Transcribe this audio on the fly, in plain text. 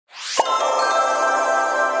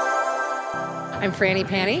I'm Franny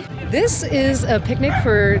Panny. This is a picnic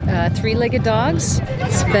for three-legged dogs.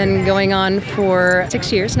 It's been going on for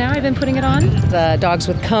 6 years now. I've been putting it on. The dogs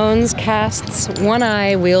with cones, casts, one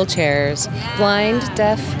eye, wheelchairs, blind,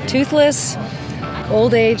 deaf, toothless,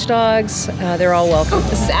 old age dogs, they're all welcome.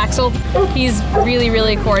 This is Axel. He's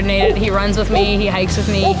really coordinated. He runs with me, he hikes with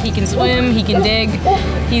me, he can swim, he can dig.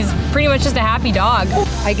 He's pretty much just a happy dog.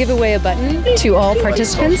 I give away a button to all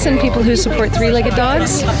participants and people who support three-legged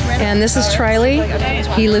dogs. And this is Triley.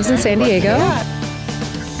 He lives in San Diego.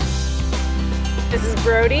 This is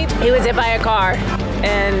Brody. He was hit by a car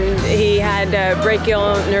and he had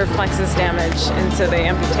brachial nerve plexus damage, and so they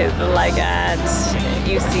amputated the leg at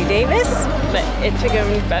UC Davis, but it took him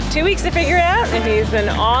about 2 weeks to figure it out, and he's been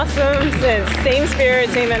awesome since. Same spirit,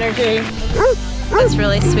 same energy. It's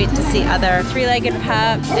really sweet to see other three-legged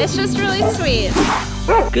pups. It's just really sweet.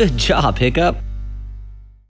 Good job, Hiccup.